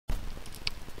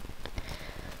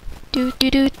Do do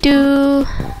do do.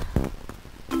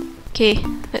 Okay,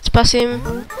 let's pass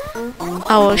him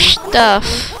our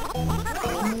stuff.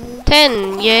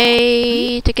 10,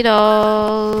 yay! Take it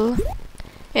all.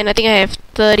 And I think I have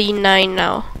 39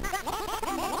 now.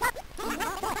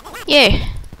 Yeah.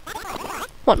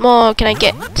 What more can I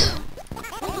get?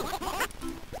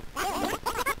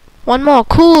 One more,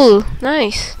 cool,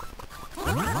 nice.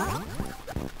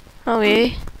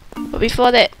 Okay, but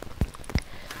before that,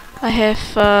 I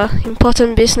have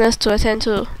important business to attend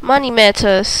to. Money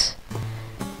matters.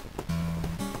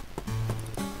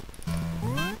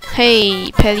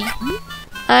 Hey, Pelly.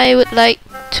 I would like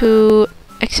to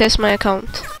access my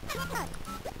account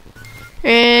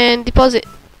and deposit.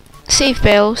 Save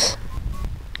bells.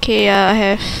 Okay, I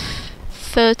have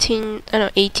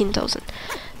 18,000.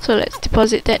 So let's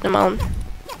deposit that amount.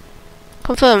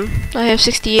 Confirm. I have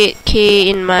 68k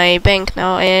in my bank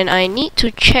now, and I need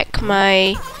to check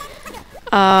my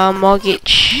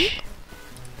mortgage.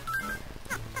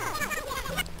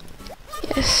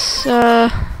 Yes.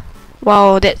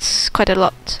 Wow, that's quite a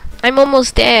lot. I'm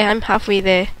almost there. I'm halfway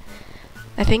there,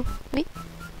 I think. Wait.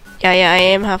 Yeah, I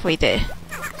am halfway there.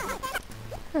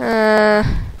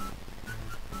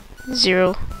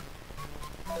 0.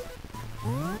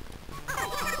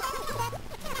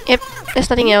 Yep, there's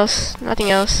nothing else. Nothing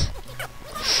else.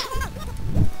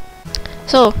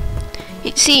 So,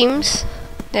 it seems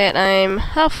that I'm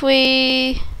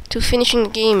halfway to finishing the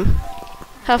game.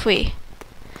 Halfway.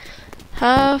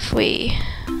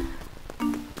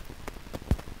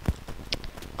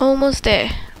 Almost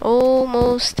there.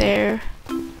 Almost there.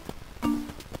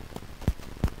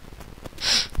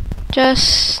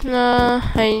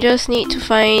 I just need to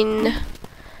find a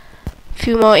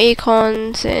few more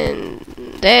acorns, and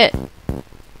that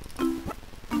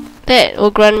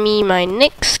will grant me my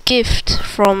next gift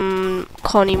from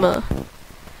Conimer.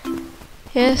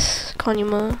 Yes,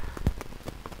 Conimer.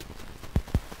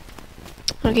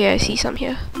 Okay, I see some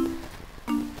here.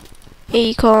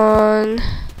 Acorn,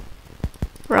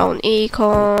 round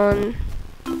acorn,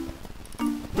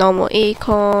 normal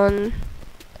acorn,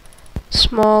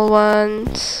 small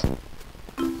ones.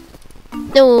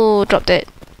 No, drop that.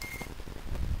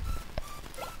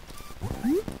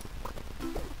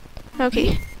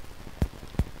 Okay.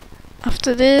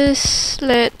 After this,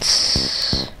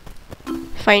 let's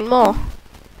find more.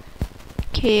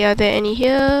 Okay, are there any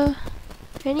here?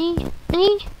 Any?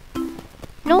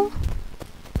 No?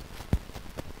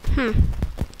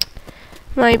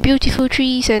 My beautiful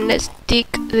trees, and let's dig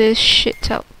this shit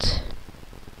out.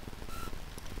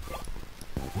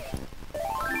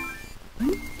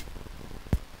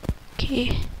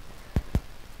 Okay.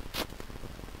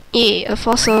 Yeah, a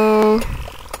fossil.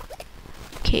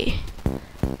 Okay.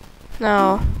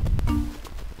 Now.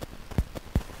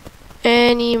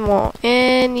 Any more?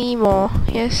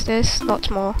 Yes, there's lots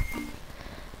more.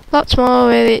 Lots more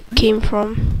where it came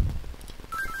from.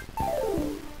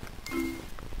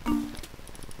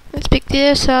 Let's pick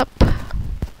this up.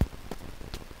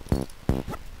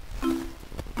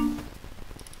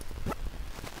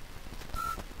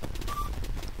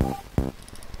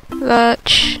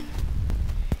 Large,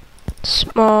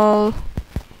 small.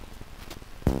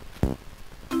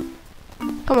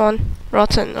 Come on,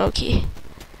 rotten. Okay.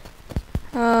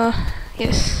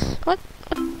 Yes.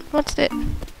 What's that?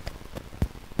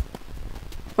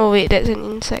 Oh wait, that's an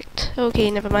insect. Okay,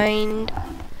 never mind.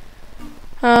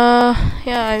 Yeah,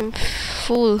 I'm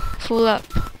full up.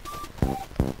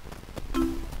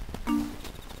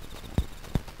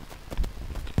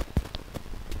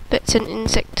 That's an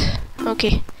insect.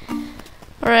 Okay.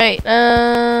 Alright,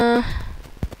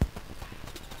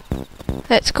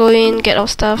 let's go in, get our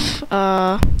stuff,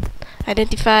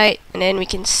 identified, and then we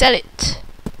can sell it.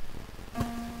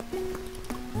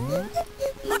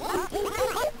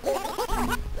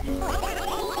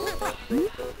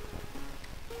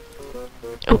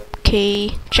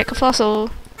 Okay, check a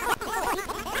fossil.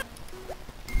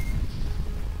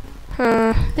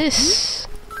 This.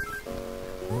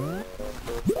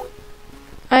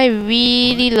 I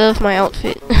really love my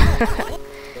outfit.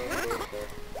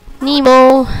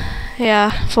 Nemo.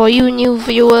 Yeah, for you new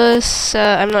viewers,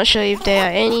 I'm not sure if there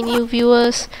are any new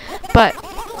viewers, but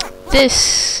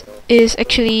this is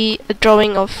actually a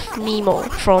drawing of Nemo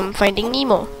from Finding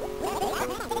Nemo.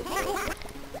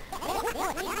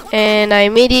 And I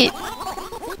made it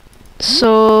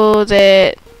so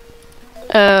that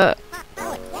I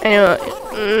know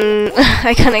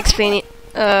I can't explain it.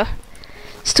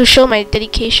 It's to show my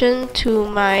dedication to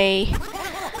my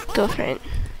girlfriend,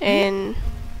 and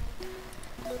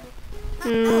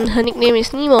her nickname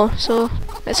is Nemo, so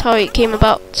that's how it came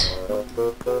about.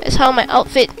 That's how my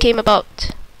outfit came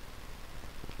about.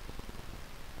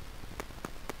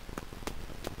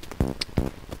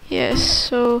 Yes,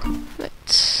 so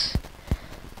let's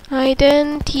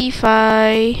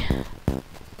identify.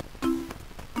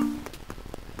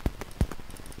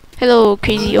 Hello,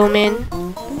 crazy old man.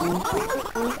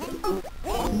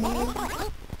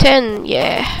 10,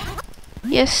 yeah.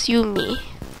 Yes, you me.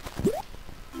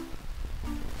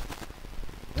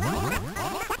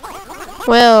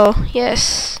 Well,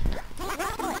 yes.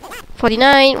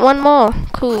 49, one more.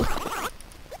 Cool.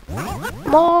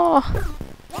 More.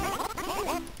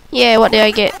 Yeah, what did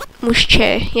I get? Mush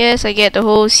chair. Yes, I get the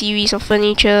whole series of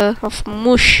furniture of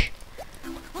mush.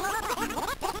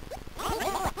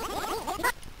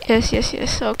 Yes, yes,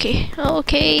 yes. Okay.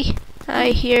 Okay. I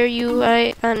hear you.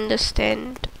 I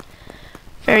understand.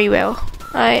 Very well.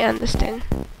 I understand.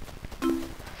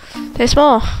 There's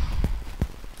more.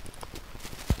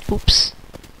 Oops.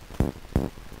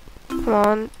 Come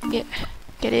on. Yeah.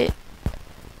 Get it.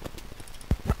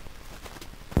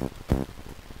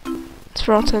 It's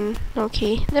rotten.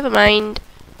 Okay. Never mind.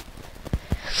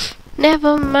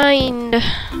 Never mind.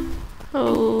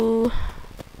 Oh.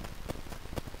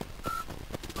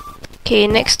 Okay,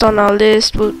 next on our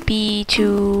list would be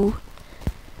to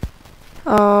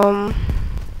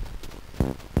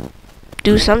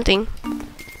do something.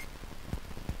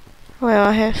 Well,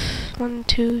 I have 1,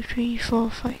 2, 3, 4,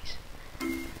 5.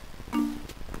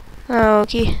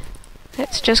 Okay,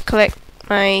 let's just collect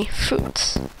my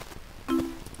fruits.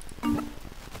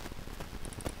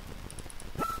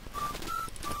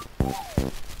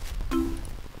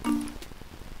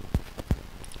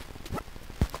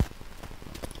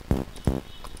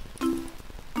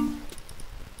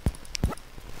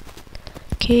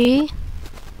 Okay.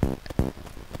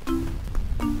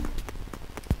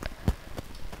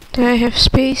 Do I have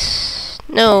space?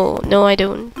 No, no I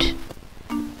don't.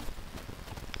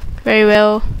 Very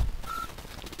well.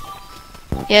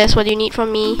 Yes, what do you need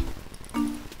from me?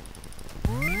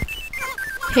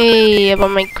 Hey,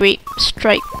 about my grape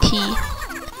stripe tea.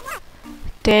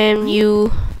 Damn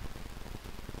you.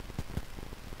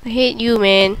 I hate you,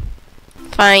 man.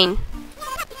 Fine.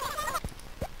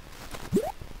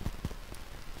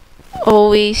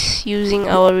 Always using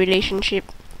our relationship.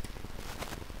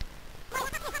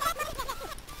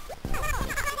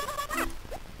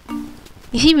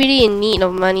 Is he really in need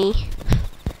of money?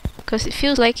 Because it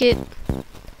feels like it.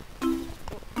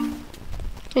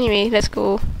 Anyway, let's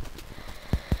go.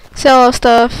 Sell our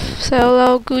stuff. Sell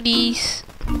our goodies.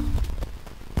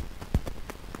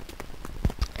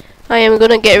 I am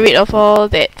gonna get rid of all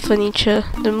that furniture.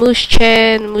 The mush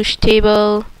chair, the mush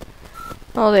table.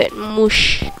 All that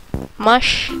mush.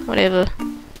 Mush? Whatever.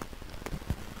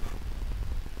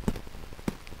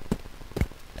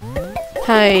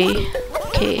 Hi.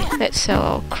 Okay, let's sell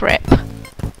our crap.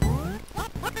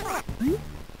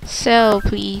 Sell,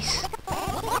 please.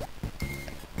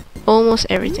 Almost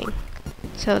everything.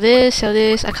 Sell this, sell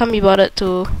this. I can't be bothered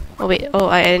to... Oh wait, oh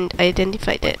I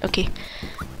identified that. Okay.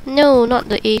 No, not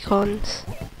the acorns.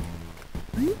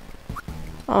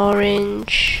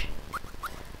 Orange.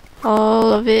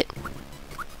 All of it.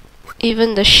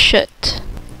 Even the shirt.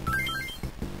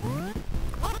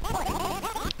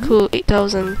 Cool,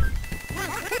 8,000.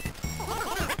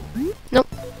 Nope.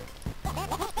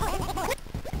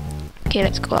 Okay,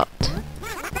 let's go out.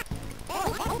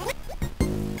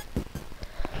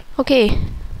 Okay.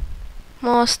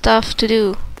 More stuff to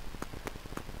do.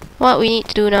 What we need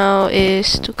to do now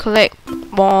is to collect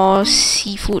more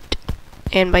seafood.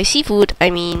 And by seafood, I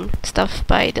mean stuff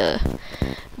by the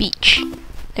beach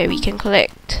that we can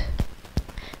collect.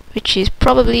 Which is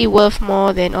probably worth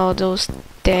more than all those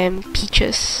damn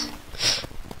peaches.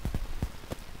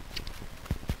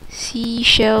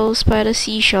 Seashells by the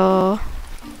seashore.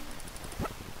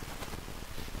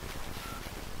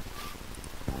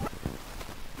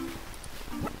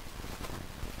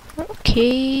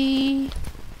 Okay.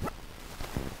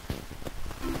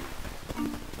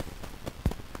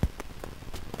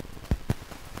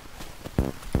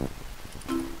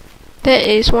 That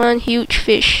is one huge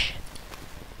fish.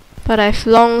 But I've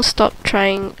long stopped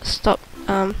tried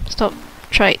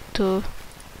to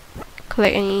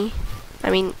collect any,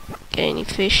 get any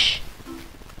fish.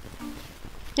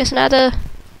 There's another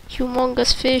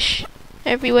humongous fish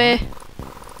everywhere.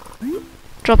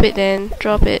 Drop it then,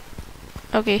 drop it.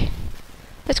 Okay,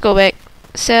 let's go back.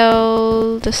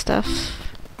 Sell the stuff.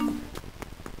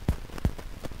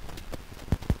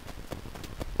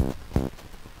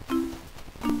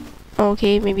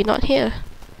 Okay, maybe not here.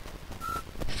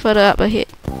 Further up ahead.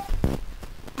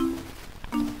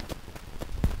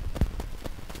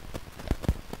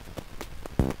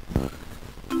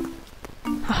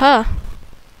 Haha.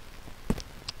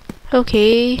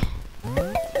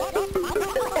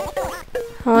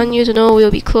 want you to know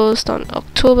we'll be closed on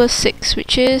October 6th,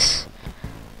 which is,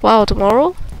 wow,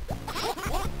 tomorrow?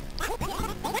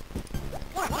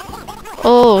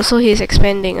 Oh, so he's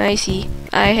expanding, I see.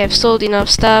 I have sold enough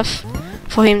stuff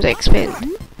for him to expand.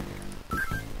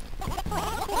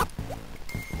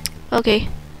 Okay,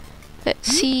 let's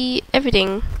see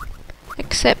everything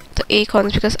except the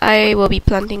acorns because I will be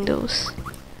planting those.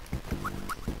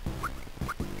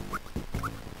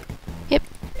 Yep.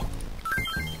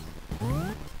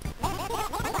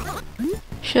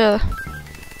 Sure.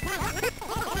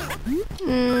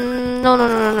 No.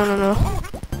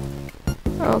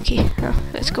 Okay,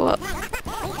 let's go up.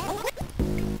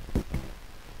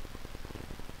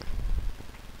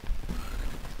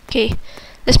 Okay,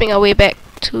 let's make our way back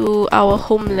to our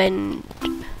homeland.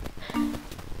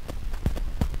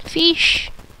 Fish!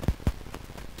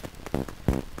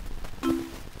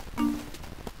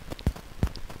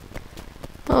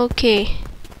 Okay,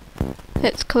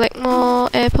 let's collect more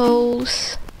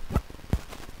apples,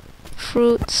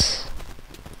 fruits.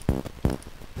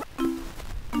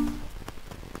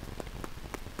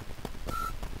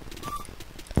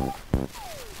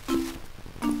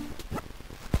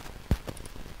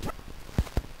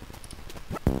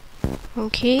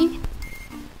 Okay,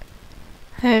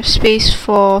 I have space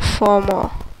for 4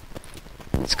 more.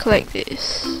 Let's collect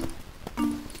this.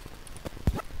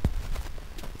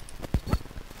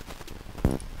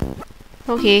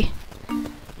 Okay,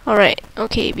 alright,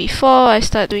 okay, before I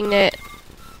start doing that,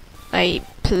 I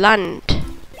plant.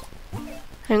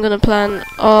 I'm gonna plant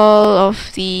all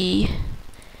of the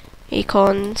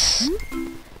acorns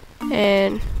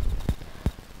and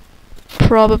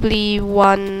probably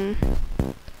one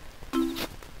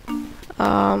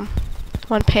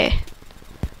pair.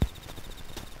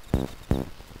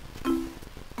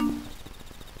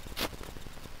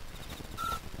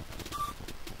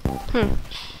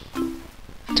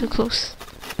 Too close.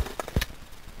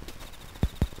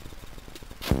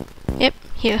 Yep,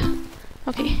 here.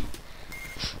 Okay.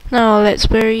 Now let's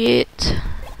bury it.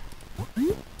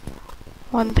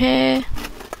 1 pair.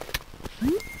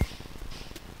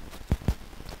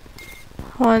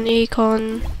 1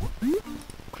 acorn.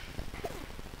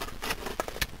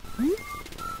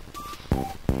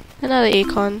 Another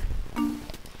acorn.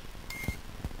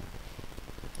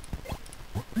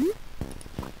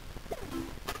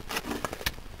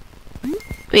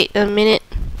 Wait a minute.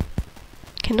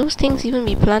 Can those things even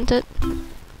be planted?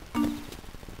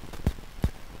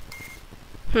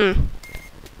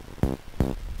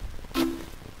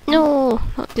 No,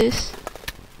 not this.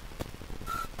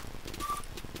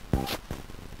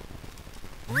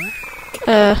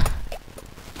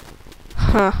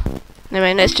 Never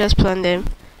mind, let's just plant them.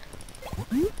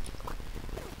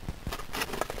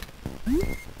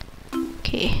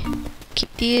 Okay,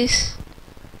 keep these.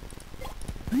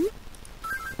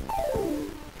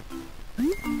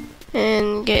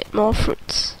 And get more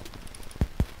fruits.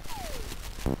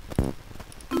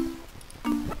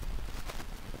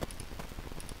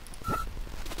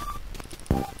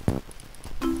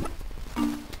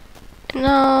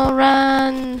 Now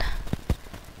run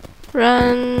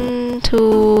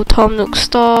to Tom Nook's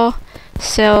store,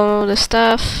 sell the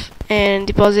stuff, and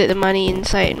deposit the money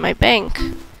inside my bank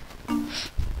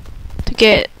to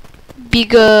get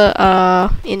bigger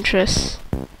interest,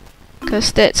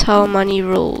 because that's how money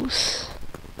rolls.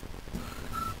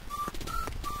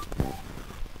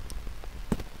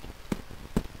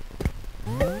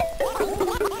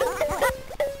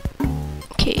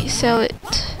 Okay, sell it.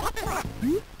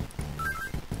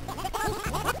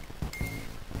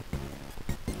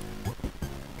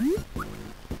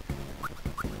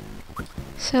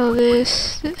 Sell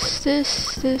this.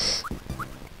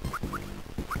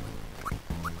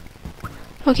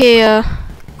 Okay, I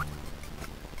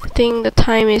think the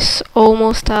time is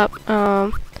almost up.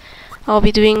 I'll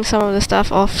be doing some of the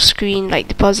stuff off screen, like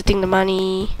depositing the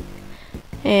money.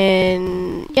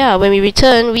 And yeah, when we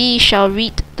return, we shall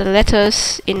read the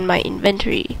letters in my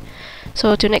inventory.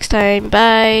 So till next time,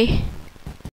 bye!